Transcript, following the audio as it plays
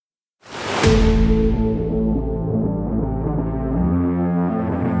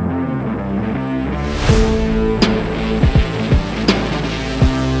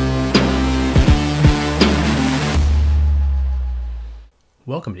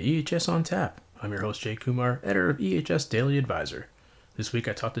Welcome to EHS on Tap. I'm your host Jay Kumar, editor of EHS Daily Advisor. This week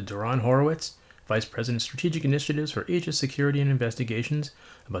I talked to Doron Horowitz, Vice President Strategic Initiatives for EHS Security and Investigations,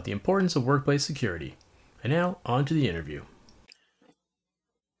 about the importance of workplace security. And now, on to the interview.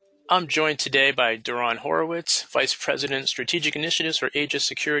 I'm joined today by Doron Horowitz, Vice President Strategic Initiatives for EHS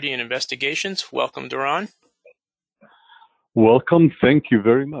Security and Investigations. Welcome, Doron. Welcome. Thank you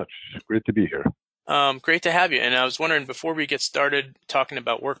very much. Great to be here. Great to have you. And I was wondering, before we get started talking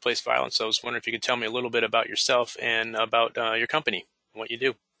about workplace violence, I was wondering if you could tell me a little bit about yourself and about your company, what you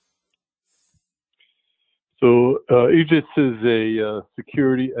do. So Aegis is a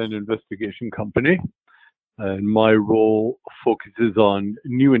security and investigation company, and my role focuses on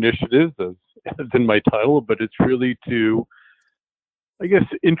new initiatives, as in my title, but it's really to, I guess,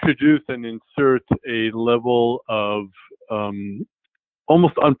 introduce and insert a level of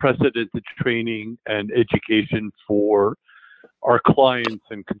almost unprecedented training and education for our clients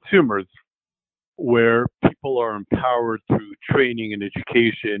and consumers, where people are empowered through training and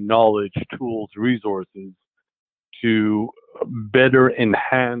education, knowledge, tools, resources to better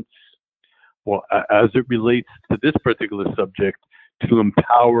enhance, well, as it relates to this particular subject, to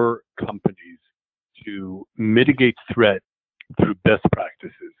empower companies to mitigate threat through best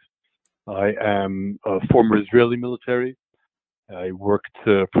practices. I am a former Israeli military. I worked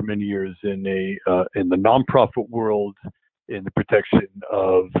for many years in the nonprofit world, in the protection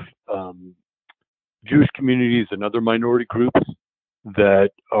of Jewish communities and other minority groups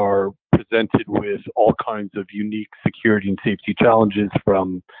that are presented with all kinds of unique security and safety challenges,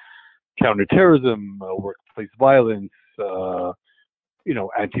 from counterterrorism, workplace violence,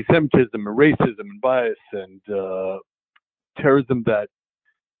 anti-Semitism and racism and bias, and terrorism that,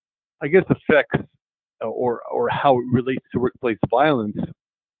 I guess, affects or how it relates to workplace violence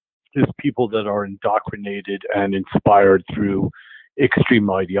is people that are indoctrinated and inspired through extreme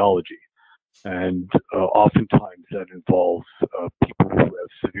ideology. And oftentimes that involves people who have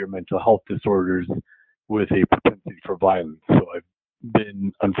severe mental health disorders with a propensity for violence. So I've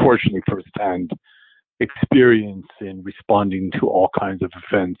been, unfortunately, firsthand experience in responding to all kinds of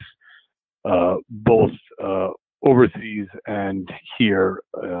events, both overseas and here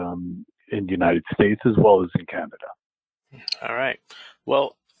in the United States, as well as in Canada. All right.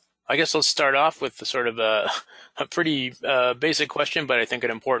 Well, I guess let's start off with sort of a pretty basic question, but I think an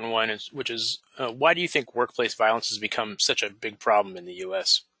important one, which is why do you think workplace violence has become such a big problem in the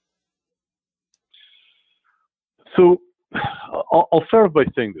U.S.? So I'll start by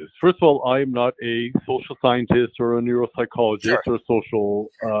saying this. First of all, I am not a social scientist or a neuropsychologist or a social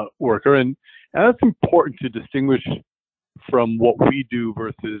worker, and that's important to distinguish from what we do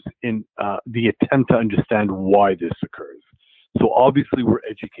versus in the attempt to understand why this occurs. So obviously we're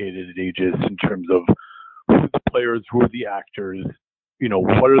educated at Aegis in terms of who are the players, who are the actors,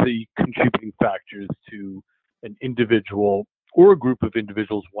 what are the contributing factors to an individual or a group of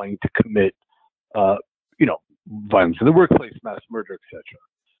individuals wanting to commit, violence in the workplace, mass murder, etc.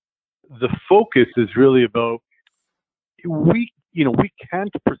 The focus is really about we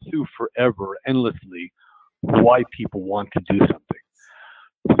can't pursue forever, endlessly, why people want to do something.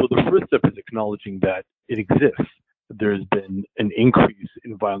 So the first step is acknowledging that it exists. There's been an increase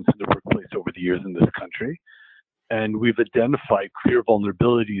in violence in the workplace over the years in this country, and we've identified clear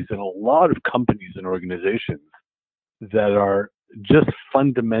vulnerabilities in a lot of companies and organizations that are just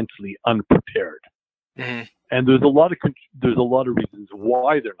fundamentally unprepared. Mm-hmm. And there's a lot of reasons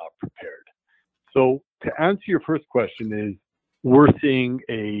why they're not prepared. So to answer your first question is, we're seeing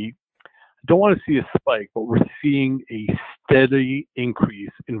I don't want to see a spike, but we're seeing a steady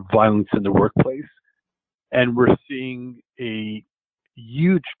increase in violence in the workplace. And we're seeing a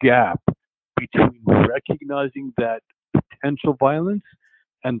huge gap between recognizing that potential violence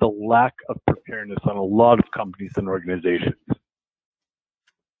and the lack of preparedness on a lot of companies and organizations.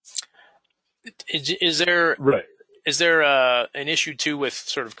 Is there right? Is there an issue too with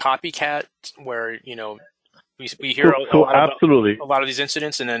sort of copycat, where we hear a lot of these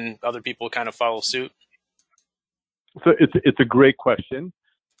incidents, and then other people kind of follow suit? So it's a great question,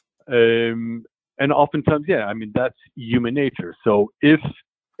 and oftentimes, that's human nature. So if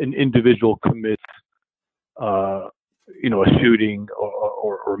an individual commits, a shooting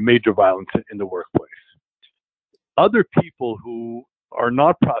or major violence in the workplace, other people who are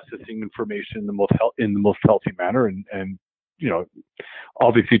not processing information in the most healthy manner, and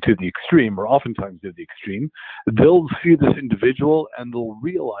obviously to the extreme, or oftentimes to the extreme, they'll see this individual and they'll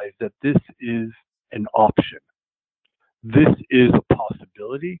realize that this is an option. This is a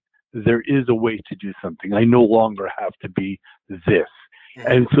possibility. There is a way to do something. I no longer have to be this.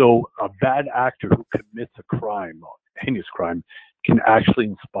 And so a bad actor who commits a crime, a heinous crime, can actually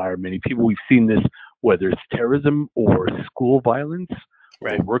inspire many people. We've seen this, whether it's terrorism or school violence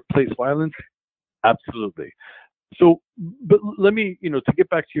or workplace violence. Absolutely. So, but let me, to get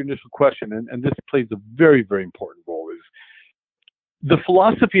back to your initial question, and this plays a very, very important role, is the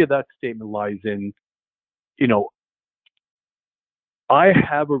philosophy of that statement lies in, I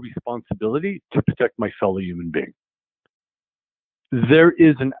have a responsibility to protect my fellow human being. There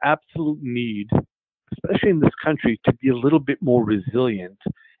is an absolute need, especially in this country, to be a little bit more resilient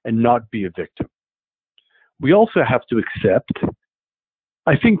and not be a victim. We also have to accept,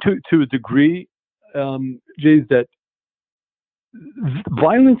 I think to a degree, Jay, that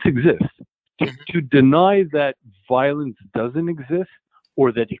violence exists. To deny that violence doesn't exist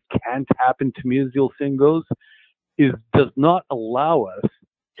or that it can't happen to me, as the old saying goes, does not allow us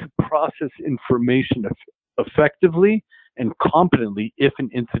to process information effectively and competently if an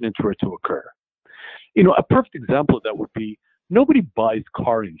incident were to occur. A perfect example of that would be nobody buys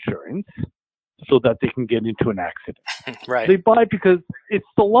car insurance so that they can get into an accident. Right. They buy because it's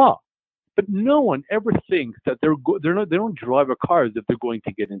the law. But no one ever thinks that they don't drive a car as if they're going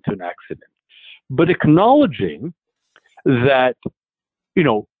to get into an accident. But acknowledging that,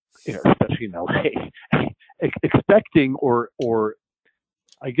 especially in LA, expecting or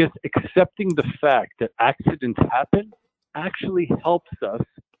I guess accepting the fact that accidents happen actually helps us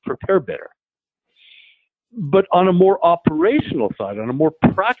prepare better. But on a more operational side, on a more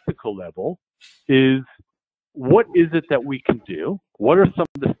practical level, is what is it that we can do? What are some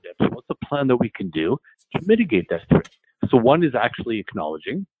of the steps? What's the plan that we can do to mitigate that threat? So one is actually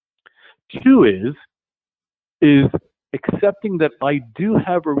acknowledging. Two is accepting that I do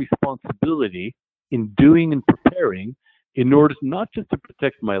have a responsibility in doing and preparing in order not just to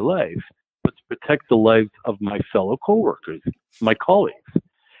protect my life, but to protect the lives of my fellow coworkers, my colleagues.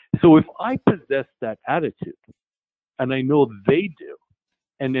 So if I possess that attitude, and I know they do,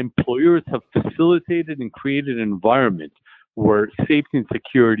 and employers have facilitated and created an environment where safety and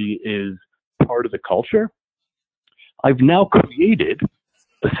security is part of the culture, I've now created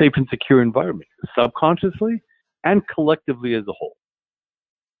a safe and secure environment, subconsciously and collectively as a whole.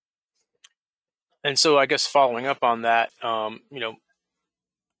 And so I guess following up on that,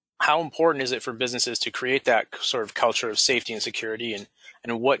 how important is it for businesses to create that sort of culture of safety and security,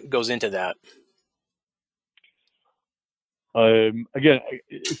 and what goes into that? Again,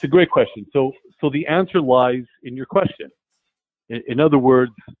 it's a great question. So the answer lies in your question. In other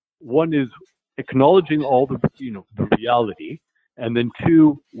words, one is acknowledging all the reality, and then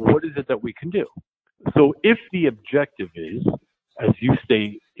two, what is it that we can do? So if the objective is, as you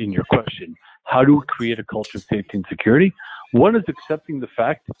say in your question, how do we create a culture of safety and security? One is accepting the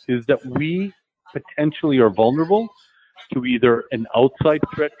fact is that we potentially are vulnerable to either an outside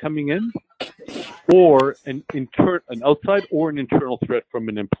threat coming in, or an outside or an internal threat from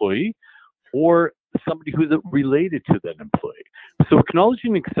an employee, or somebody who's related to that employee. So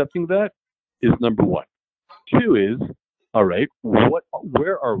acknowledging and accepting that is number one. Two is, all right,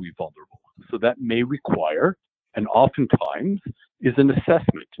 where are we vulnerable? So that may require, and oftentimes is an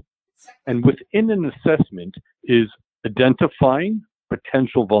assessment. And within an assessment is identifying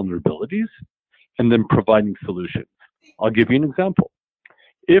potential vulnerabilities and then providing solutions. I'll give you an example.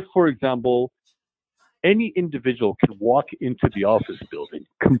 If, for example, any individual can walk into the office building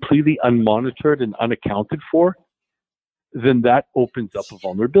completely unmonitored and unaccounted for, then that opens up a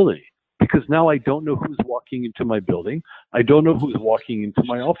vulnerability. Because now I don't know who's walking into my building. I don't know who's walking into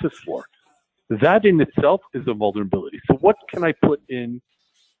my office floor. That in itself is a vulnerability. So what can I put in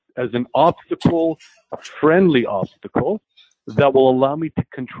as an obstacle, a friendly obstacle, that will allow me to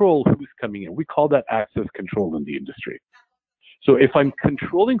control who's coming in? We call that access control in the industry. So if I'm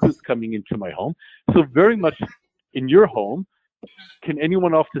controlling who's coming into my home, so very much in your home, can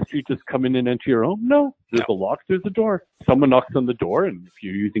anyone off the street just come in and enter your home? No. There's a lock, there's a door. Someone knocks on the door, and if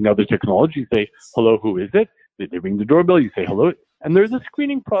you're using other technology, you say, hello, who is it? They ring the doorbell, you say hello, and there's a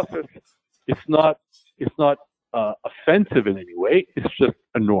screening process. It's not offensive in any way, it's just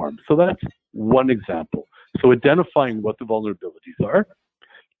a norm. So that's one example. So identifying what the vulnerabilities are.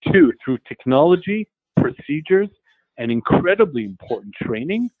 Two, through technology, procedures, and incredibly important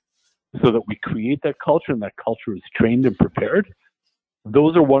training, so that we create that culture and that culture is trained and prepared.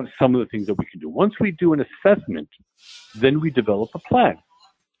 Those are some of the things that we can do. Once we do an assessment, then we develop a plan.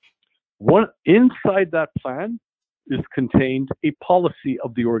 Inside that plan is contained a policy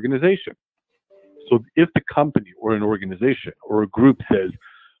of the organization. So if the company or an organization or a group says,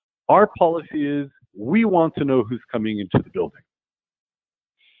 our policy is we want to know who's coming into the building,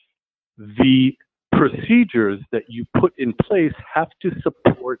 the procedures that you put in place have to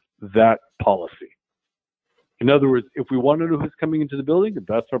support that policy. In other words, if we want to know who's coming into the building, if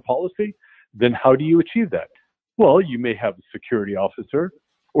that's our policy, then how do you achieve that? Well, you may have a security officer,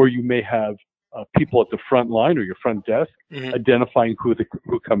 or you may have people at the front line or your front desk identifying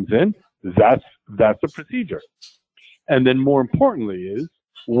who comes in. That's a procedure. And then more importantly is,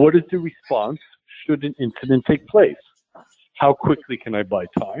 what is the response should an incident take place? How quickly can I buy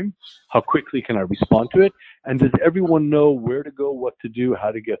time? How quickly can I respond to it? And does everyone know where to go, what to do,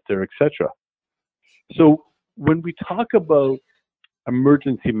 how to get there, etc.? So when we talk about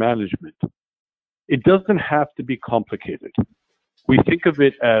emergency management, it doesn't have to be complicated. We think of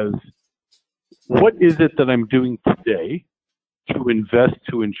it as, what is it that I'm doing today to invest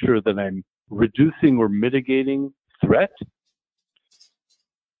to ensure that I'm reducing or mitigating threat?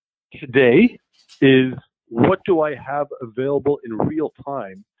 Today is, what do I have available in real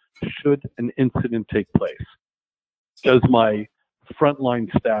time should an incident take place? Does my frontline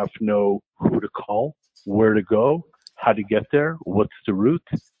staff know who to call, where to go, how to get there, what's the route,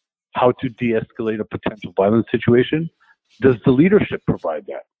 how to de-escalate a potential violent situation? Does the leadership provide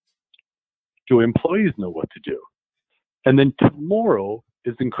that? Do employees know what to do? And then tomorrow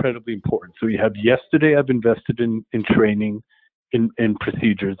is incredibly important. So you have, yesterday I've invested in training, in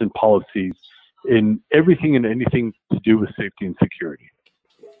procedures, in policies, in everything and anything to do with safety and security.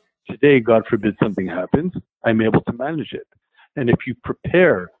 Today, God forbid something happens, I'm able to manage it. And if you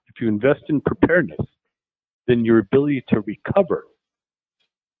prepare, if you invest in preparedness, then your ability to recover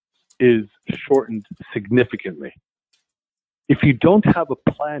is shortened significantly. If you don't have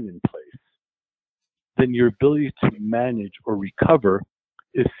a plan in place, then your ability to manage or recover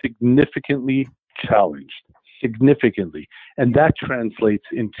is significantly challenged, significantly. And that translates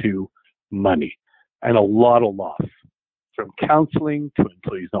into money and a lot of loss, from counseling to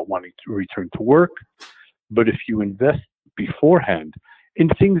employees not wanting to return to work. But if you invest beforehand in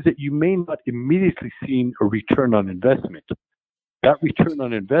things that you may not immediately see a return on investment, that return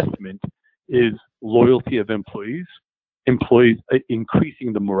on investment is loyalty of employees,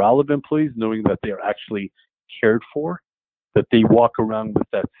 increasing the morale of employees, knowing that they are actually cared for, that they walk around with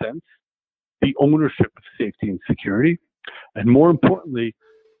that sense, the ownership of safety and security, and more importantly,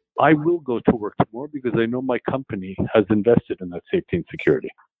 I will go to work tomorrow because I know my company has invested in that safety and security.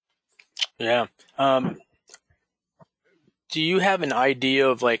 Yeah. Do you have an idea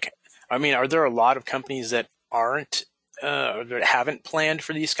of, like, I mean, are there a lot of companies that aren't that haven't planned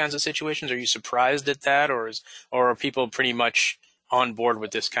for these kinds of situations? Are you surprised at that, or are people pretty much on board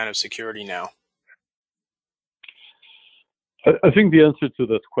with this kind of security now? I think the answer to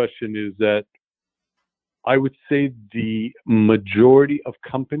that question is that I would say the majority of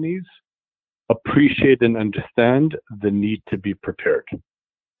companies appreciate and understand the need to be prepared.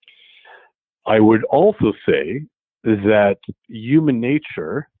 I would also say that human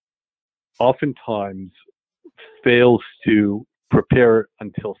nature oftentimes fails to prepare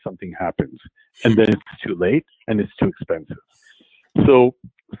until something happens, and then it's too late and it's too expensive. So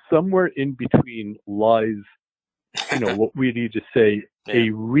somewhere in between lies, what we need to say, a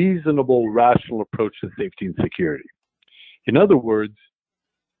reasonable, rational approach to safety and security. In other words,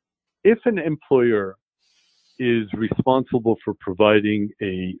 if an employer is responsible for providing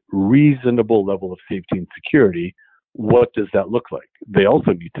a reasonable level of safety and security, what does that look like? They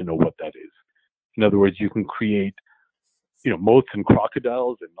also need to know what that is. In other words, you can create, moats and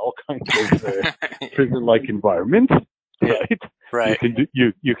crocodiles and all kinds of prison-like environments, right? Right.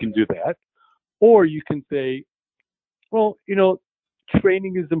 You can do that, or you can say, well,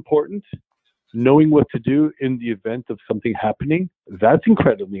 training is important. Knowing what to do in the event of something happening, that's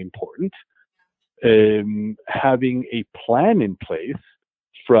incredibly important. Having a plan in place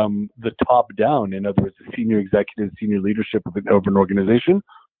from the top down, in other words, the senior executive, senior leadership of an organization,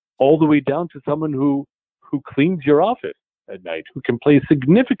 all the way down to someone who cleans your office at night, who can play a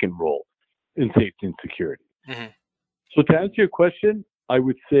significant role in safety and security. Mm-hmm. So to answer your question, I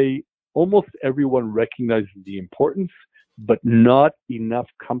would say almost everyone recognizes the importance, but not enough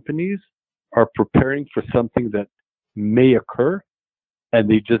companies are preparing for something that may occur, and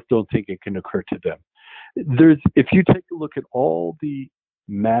they just don't think it can occur to them. If you take a look at all the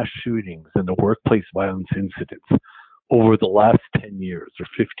mass shootings and the workplace violence incidents over the last 10 years or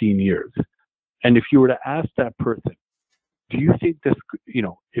 15 years, and if you were to ask that person, do you think this,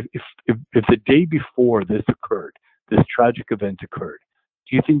 if the day before this occurred, this tragic event occurred,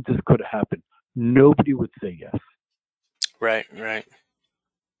 do you think this could have happened? Nobody would say yes. Right.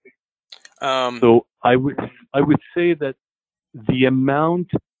 So I would say that the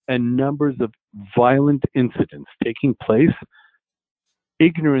amount and numbers of violent incidents taking place,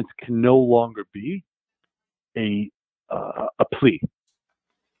 ignorance can no longer be a plea.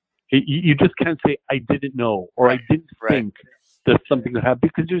 You just can't say, I didn't know, or I didn't think that something would happen,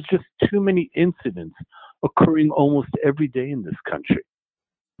 because there's just too many incidents occurring almost every day in this country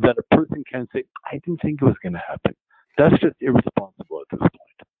that a person can say, I didn't think it was going to happen. That's just irresponsible at this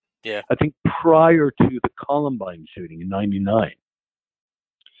point. Yeah. I think prior to the Columbine shooting in '99,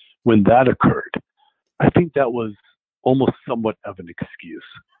 when that occurred, I think that was almost somewhat of an excuse.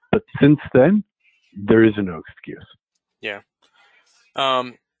 But since then, there is no excuse. Yeah.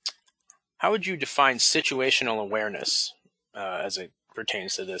 How would you define situational awareness as it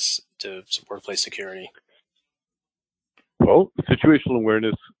pertains to workplace security? Well, situational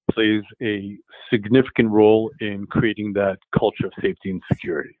awareness plays a significant role in creating that culture of safety and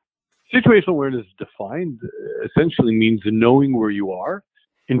security. Situational awareness defined essentially means knowing where you are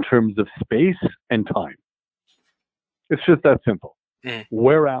in terms of space and time. It's just that simple.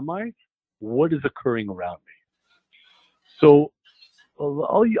 Where am I? What is occurring around me? So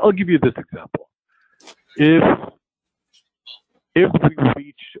I'll give you this example. If we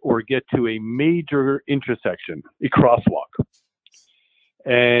reach or get to a major intersection, a crosswalk,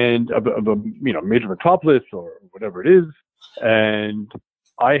 and of a major metropolis or whatever it is, and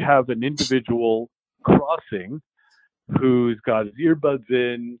I have an individual crossing who's got his earbuds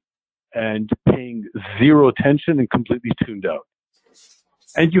in and paying zero attention and completely tuned out,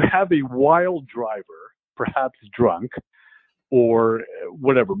 and you have a wild driver, perhaps drunk or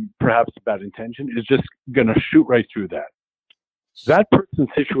whatever, perhaps bad intention, is just going to shoot right through that. That person's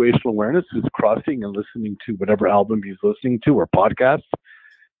situational awareness, who's crossing and listening to whatever album he's listening to or podcast,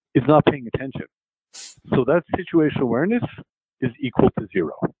 is not paying attention. So that situational awareness is equal to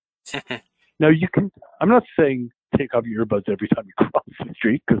zero. Now I'm not saying take off your earbuds every time you cross the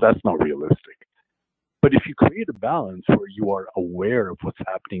street, because that's not realistic. But if you create a balance where you are aware of what's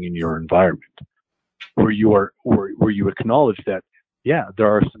happening in your environment, where you acknowledge that, yeah, there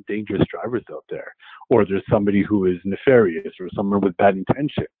are some dangerous drivers out there, or there's somebody who is nefarious, or someone with bad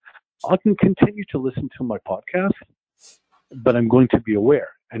intention, I can continue to listen to my podcast, but I'm going to be aware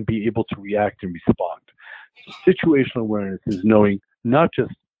and be able to react and respond. So situational awareness is knowing not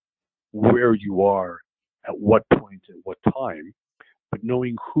just where you are at what point at what time, but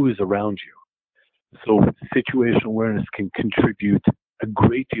knowing who is around you. So situational awareness can contribute a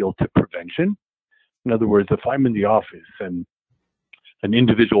great deal to prevention. In other words, if I'm in the office and an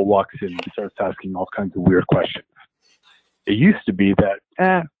individual walks in and starts asking all kinds of weird questions, it used to be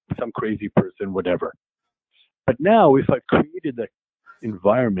that, some crazy person, whatever. But now, if I've created that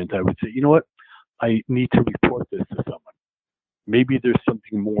environment, I would say, you know what? I need to report this to someone. Maybe there's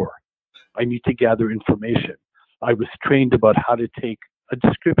something more. I need to gather information. I was trained about how to take a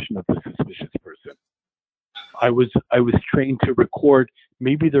description of the suspicious person. I was trained to record,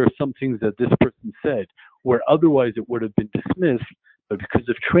 maybe there are some things that this person said where otherwise it would have been dismissed, but because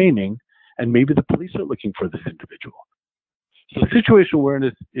of training, and maybe the police are looking for this individual. So situational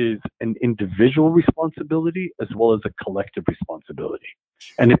awareness is an individual responsibility as well as a collective responsibility.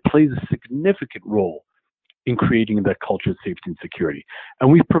 And it plays a significant role in creating that culture of safety and security.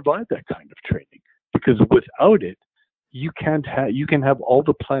 And we provide that kind of training, because without it, you can have all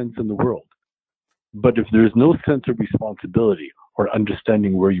the plans in the world. But if there's no sense of responsibility or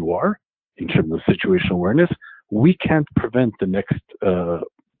understanding where you are in terms of situational awareness, we can't prevent the next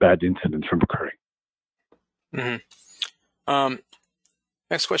bad incidents from occurring. Mm-hmm.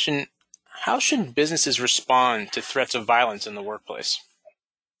 Next question. How should businesses respond to threats of violence in the workplace?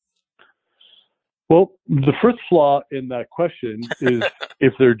 Well, the first flaw in that question is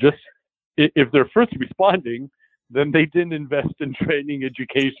if they're first responding, then they didn't invest in training,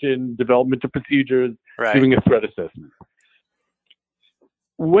 education, development of procedures, doing a threat assessment.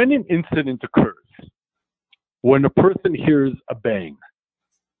 When an incident occurs, when a person hears a bang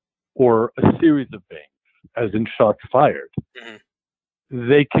or a series of bangs, as in shots fired,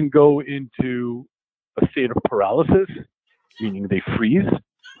 they can go into a state of paralysis, meaning they freeze.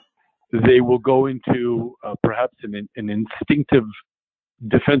 They will go into perhaps an instinctive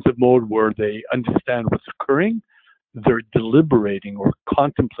defensive mode where they understand what's occurring. They're deliberating or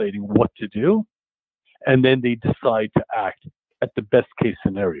contemplating what to do, and then they decide to act at the best case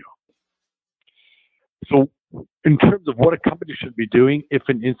scenario. So in terms of what a company should be doing if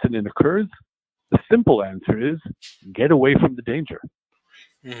an incident occurs, the simple answer is get away from the danger.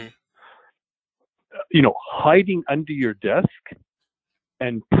 Mm-hmm. Hiding under your desk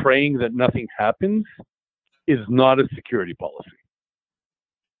and praying that nothing happens is not a security policy.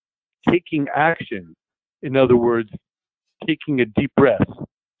 Taking action, in other words, taking a deep breath,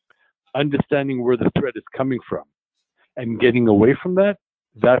 understanding where the threat is coming from, and getting away from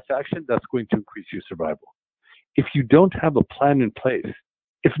that's action that's going to increase your survival. If you don't have a plan in place,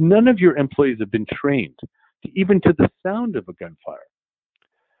 if none of your employees have been trained even to the sound of a gunfire.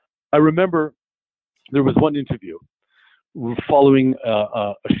 I remember there was one interview following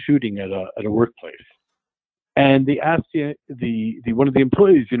a shooting at a workplace, and they asked the one of the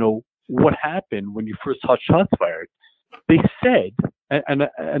employees, what happened when you first saw shots fired. They said,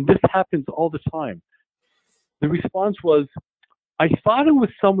 and this happens all the time, the response was, I thought it was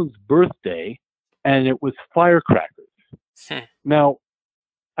someone's birthday and it was firecrackers. Now,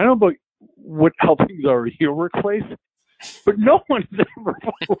 I don't know about how things are in your workplace, but no one's ever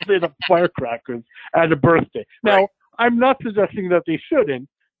lit up firecrackers at a birthday. Now, right. I'm not suggesting that they shouldn't,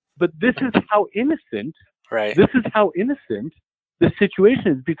 but this is how innocent, Right. this is how innocent the situation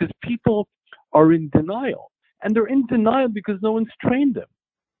is, because people are in denial. And they're in denial because no one's trained them.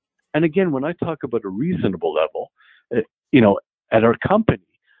 And again, when I talk about a reasonable level, at our company,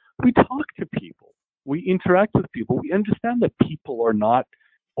 we talk to people, we interact with people, we understand that people are not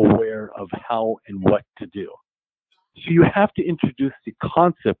aware of how and what to do. So you have to introduce the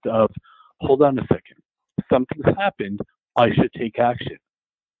concept of, hold on a second, something's happened, I should take action.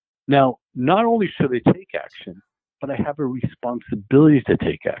 Now, not only should I take action, but I have a responsibility to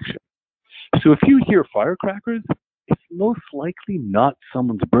take action. So if you hear firecrackers, it's most likely not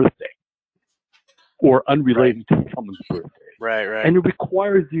someone's birthday or unrelated to someone's birthday. Right. And it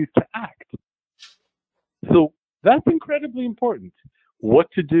requires you to act. So that's incredibly important. What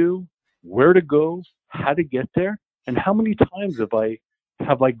to do, where to go, how to get there, and how many times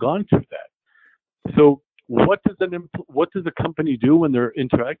have I gone through that? So what does a company do when they're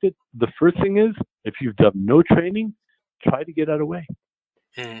interacted? The first thing is, if you've done no training, try to get out of the way.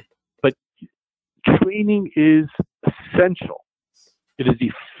 But training is essential. It is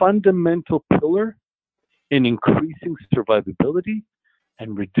a fundamental pillar in increasing survivability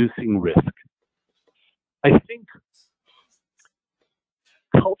and reducing risk. I think,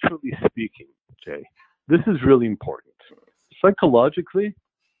 culturally speaking, Jay, this is really important. Psychologically,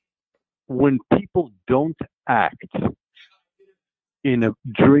 when people don't act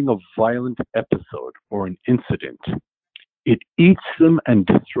during a violent episode or an incident, it eats them and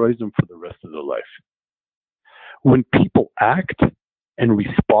destroys them for the rest of their life. When people act and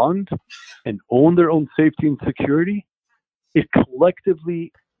respond and own their own safety and security, it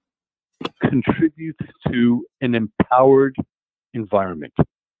collectively contributes to an empowered environment.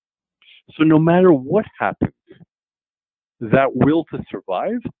 So no matter what happens, that will to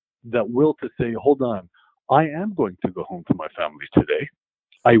survive, that will to say, hold on, I am going to go home to my family today,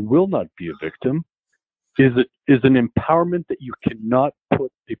 I will not be a victim, is an empowerment that you cannot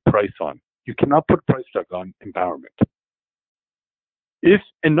put a price on. You cannot put a price tag on empowerment.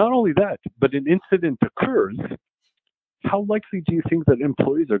 And not only that, but an incident occurs, how likely do you think that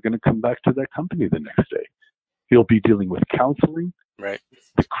employees are going to come back to that company the next day? You'll be dealing with counseling. Right.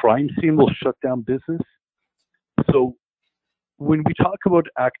 The crime scene will shut down business. So when we talk about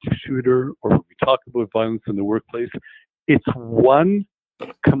active shooter or when we talk about violence in the workplace, it's one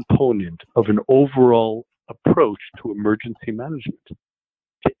component of an overall approach to emergency management,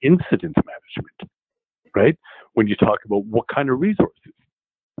 to incident management, right? When you talk about what kind of resources,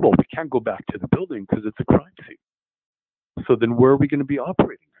 well, we can't go back to the building because it's a crime scene. So then where are we going to be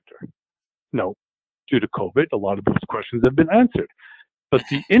operating under? No, due to COVID, a lot of those questions have been answered. But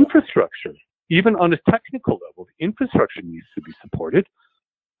the infrastructure, even on a technical level, the infrastructure needs to be supported.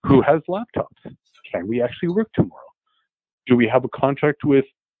 Who has laptops? Can we actually work tomorrow? Do we have a contract with,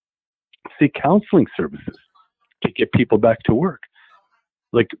 say, counseling services to get people back to work?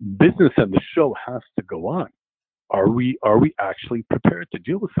 Like, business and the show has to go on. Are we actually prepared to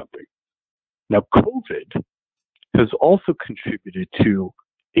deal with something? Now, COVID has also contributed to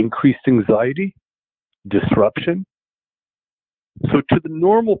increased anxiety, disruption. So to the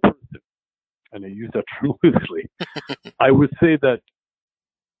normal person, and I use that term loosely, I would say that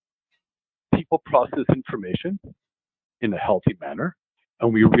people process information in a healthy manner,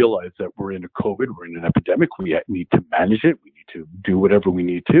 and we realize that we're in a COVID, we're in an epidemic, we need to manage it, we need to do whatever we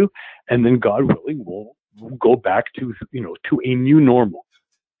need to, and then God willing, we'll go back to, to a new normal.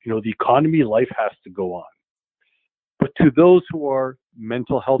 The economy, life has to go on. But to those who are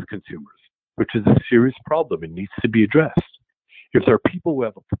mental health consumers, which is a serious problem and needs to be addressed, if there are people who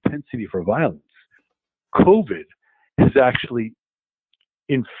have a propensity for violence, COVID has actually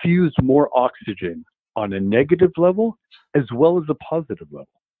infused more oxygen on a negative level as well as a positive level.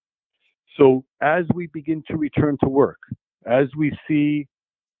 So as we begin to return to work, as we see,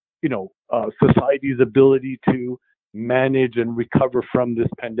 society's ability to manage and recover from this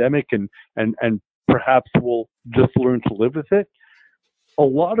pandemic and perhaps we'll just learn to live with it, a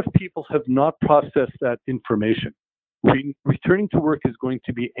lot of people have not processed that information. returning to work is going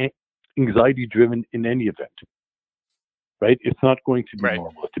to be anxiety driven in any event, right? It's not going to be Right.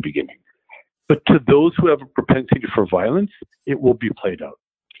 normal at the beginning. But to those who have a propensity for violence, it will be played out.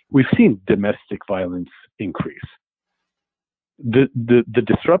 We've seen domestic violence increase. The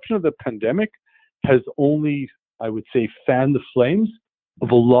disruption of the pandemic has only, I would say, fanned the flames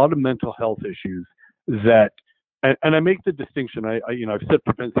of a lot of mental health issues that, and I make the distinction, I've said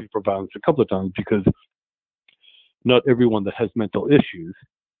propensity for violence a couple of times because not everyone that has mental issues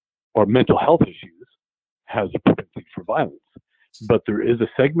or mental health issues has a propensity for violence. But there is a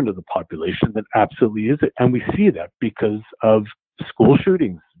segment of the population that absolutely is it. And we see that because of school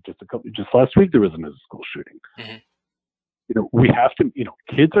shootings. Just last week, there was another school shooting. Mm-hmm. We have to,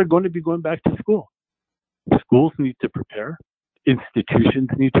 kids are going to be going back to school. Schools need to prepare. Institutions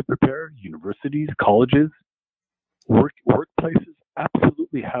need to prepare. Universities, colleges, workplaces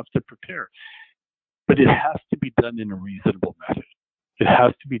absolutely have to prepare. But it has to be done in a reasonable method. It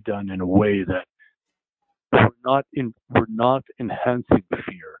has to be done in a way that we're not enhancing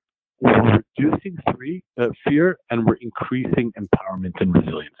fear. We're reducing fear, and we're increasing empowerment and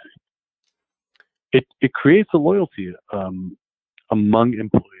resiliency. It creates a loyalty among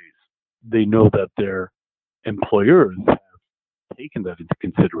employees. They know that their employers have taken that into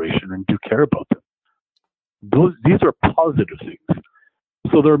consideration and do care about them. These are positive things.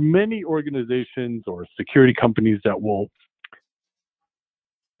 So there are many organizations or security companies that will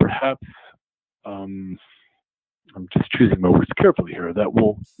perhaps, I'm just choosing my words carefully here, that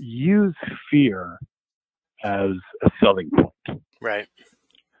will use fear as a selling point. Right.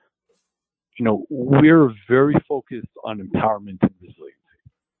 We're very focused on empowerment and resiliency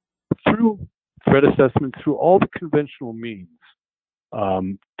through threat assessment, through all the conventional means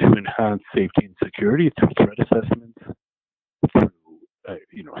to enhance safety and security, through threat assessments, through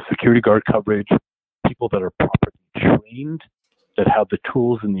security guard coverage, people that are properly trained, that have the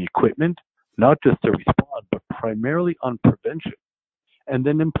tools and the equipment, not just to respond, but primarily on prevention. And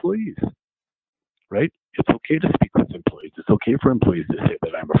then employees, right? It's okay to speak with employees. It's okay for employees to say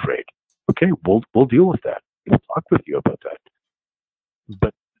that I'm afraid. Okay, we'll deal with that. We'll talk with you about that.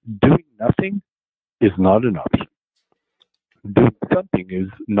 But doing nothing is not an option. Doing something is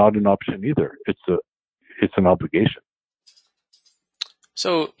not an option either. It's an obligation.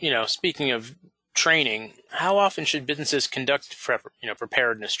 So, speaking of training, how often should businesses conduct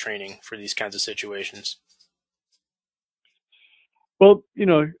preparedness training for these kinds of situations? Well,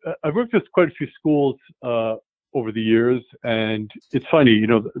 I've worked with quite a few schools over the years, and it's funny,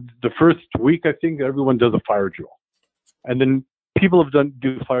 the first week, I think everyone does a fire drill. And then people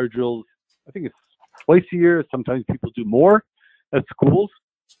do fire drills, I think it's twice a year. Sometimes people do more at schools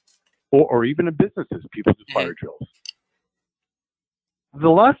or even in businesses, people do fire drills. The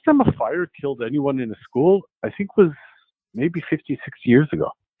last time a fire killed anyone in a school, I think was maybe 50, 60 years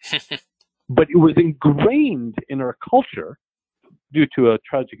ago. But it was ingrained in our culture due to a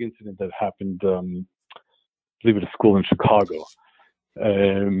tragic incident that happened, I believe at a school in Chicago.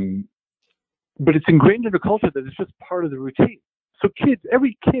 But it's ingrained in our culture that it's just part of the routine. So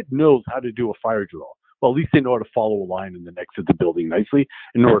every kid knows how to do a fire drill. Well, at least they know how to follow a line and then exit the building nicely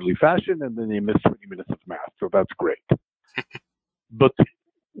in an orderly fashion, and then they miss 20 minutes of math. So that's great. But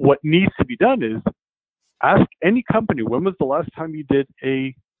what needs to be done is ask any company, when was the last time you did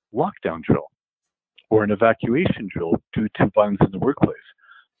a lockdown drill or an evacuation drill due to violence in the workplace?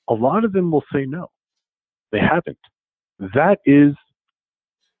 A lot of them will say no, they haven't. That is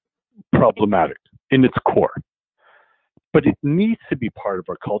problematic in its core. But it needs to be part of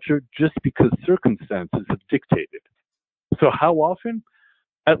our culture just because circumstances have dictated. So how often?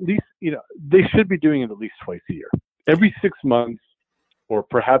 At least, they should be doing it at least twice a year. Every 6 months, or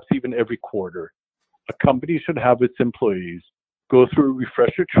perhaps even every quarter, a company should have its employees go through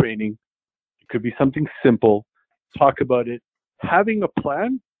refresher training. It could be something simple, talk about it. Having a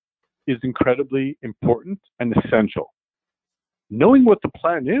plan is incredibly important and essential. Knowing what the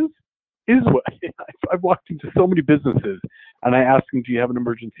plan is what I've walked into so many businesses and I ask them, do you have an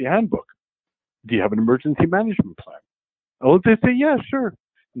emergency handbook? Do you have an emergency management plan? Oh, they say, yeah, sure.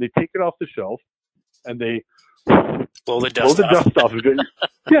 And they take it off the shelf and they blow the dust off of it.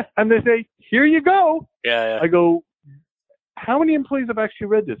 Yeah, and they say, here you go. Yeah. I go, how many employees have actually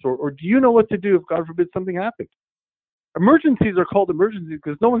read this? Or do you know what to do if, God forbid, something happens? Emergencies are called emergencies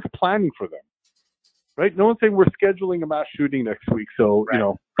because no one's planning for them, right? No one's saying we're scheduling a mass shooting next week, so,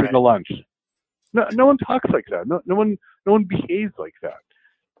 bring a lunch. No one talks like that. No one behaves like that.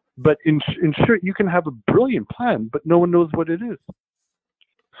 But in short, you can have a brilliant plan, but no one knows what it is.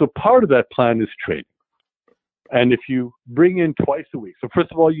 So part of that plan is training. And if you bring in twice a week, so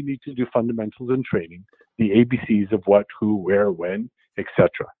first of all, you need to do fundamentals and training, the ABCs of what, who, where, when, etc.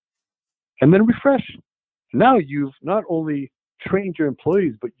 And then refresh. Now you've not only trained your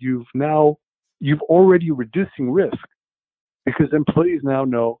employees, but you've already reducing risk, because employees now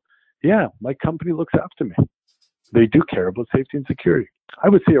know, yeah, my company looks after me. They do care about safety and security. I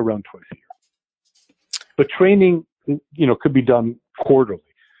would say around twice a year. But training, could be done quarterly.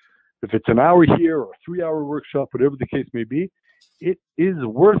 If it's an hour here or a 3-hour workshop, whatever the case may be, it is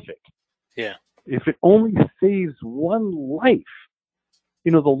worth it. Yeah. If it only saves one life,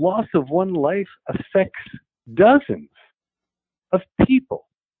 the loss of one life affects dozens of people.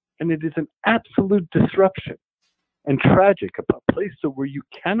 And it is an absolute disruption and tragic, a place where you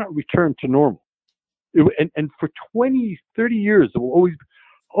cannot return to normal. And for 20, 30 years, it will always be,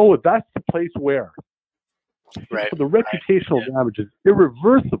 that's the place where. Right. So the reputational damage is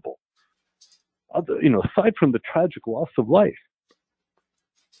irreversible, aside from the tragic loss of life.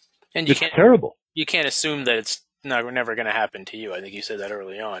 And it's terrible. You can't assume that it's never going to happen to you. I think you said that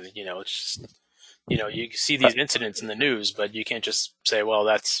early on. It's just, you see these incidents in the news, but you can't just say, well,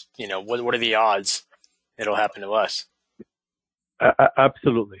 that's, what are the odds it'll happen to us?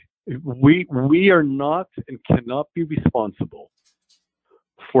 Absolutely. We are not and cannot be responsible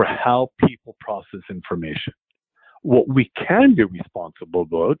for how people process information. What we can be responsible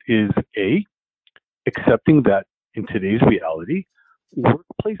about is accepting that in today's reality,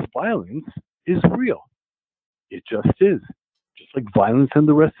 workplace violence is real. It just is. Just like violence in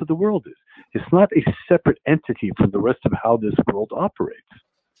the rest of the world is. It's not a separate entity from the rest of how this world operates.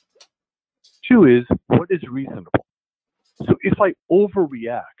 2 is, what is reasonable? So if I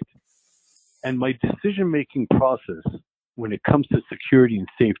overreact and my decision-making process when it comes to security and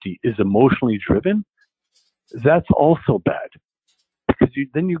safety is emotionally driven, that's also bad. Because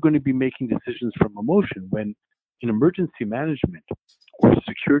then you're going to be making decisions from emotion, when in emergency management or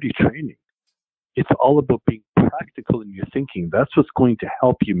security training, it's all about being practical in your thinking. That's what's going to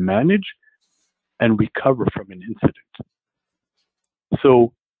help you manage and recover from an incident.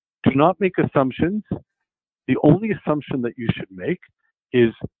 So do not make assumptions. The only assumption that you should make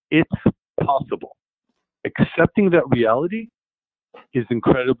is it's possible. Accepting that reality is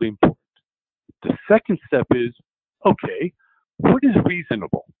incredibly important. The second step is, okay, what is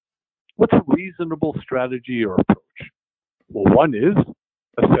reasonable? What's a reasonable strategy or approach? Well, one is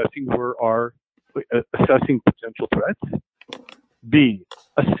assessing potential threats. B,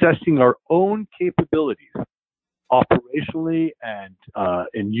 assessing our own capabilities, operationally and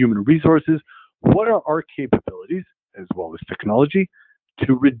in human resources. What are our capabilities, as well as technology,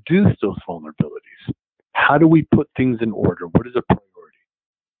 to reduce those vulnerabilities? How do we put things in order? What is a priority?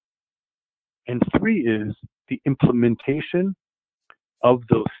 And 3 is the implementation of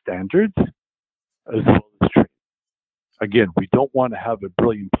those standards, as well as training. Again, we don't want to have a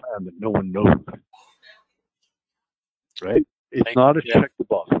brilliant plan that no one knows. Right? It's not a check the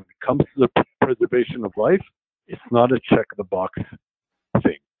box. When it comes to the preservation of life, it's not a check the box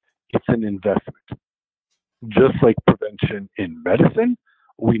thing. It's an investment. Just like prevention in medicine,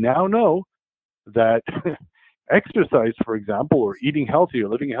 we now know that exercise, for example, or eating healthy or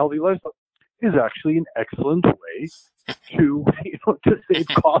living a healthy lifestyle is actually an excellent way to save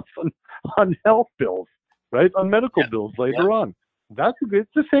costs on health bills, right? On medical bills later on.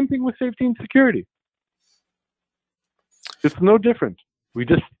 It's the same thing with safety and security. It's no different.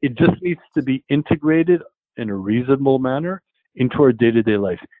 It just needs to be integrated in a reasonable manner into our day-to-day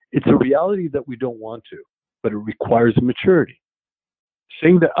life. It's a reality that we don't want to, but it requires maturity.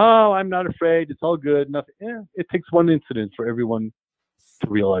 Saying that, I'm not afraid, it's all good, nothing. It takes one incident for everyone to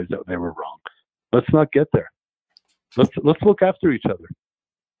realize that they were wrong. Let's not get there. Let's look after each other.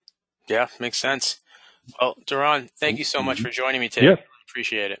 Yeah, makes sense. Well, Doron, thank you so much for joining me today. Yes.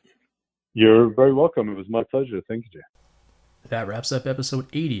 Appreciate it. You're very welcome. It was my pleasure. Thank you, Jay. That wraps up episode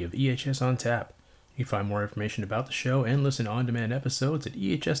 80 of EHS on Tap. You can find more information about the show and listen to on-demand episodes at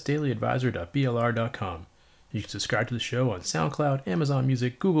ehsdailyadvisor.blr.com. You can subscribe to the show on SoundCloud, Amazon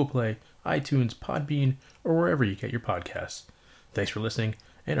Music, Google Play, iTunes, Podbean, or wherever you get your podcasts. Thanks for listening,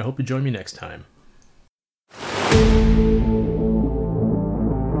 and I hope you join me next time.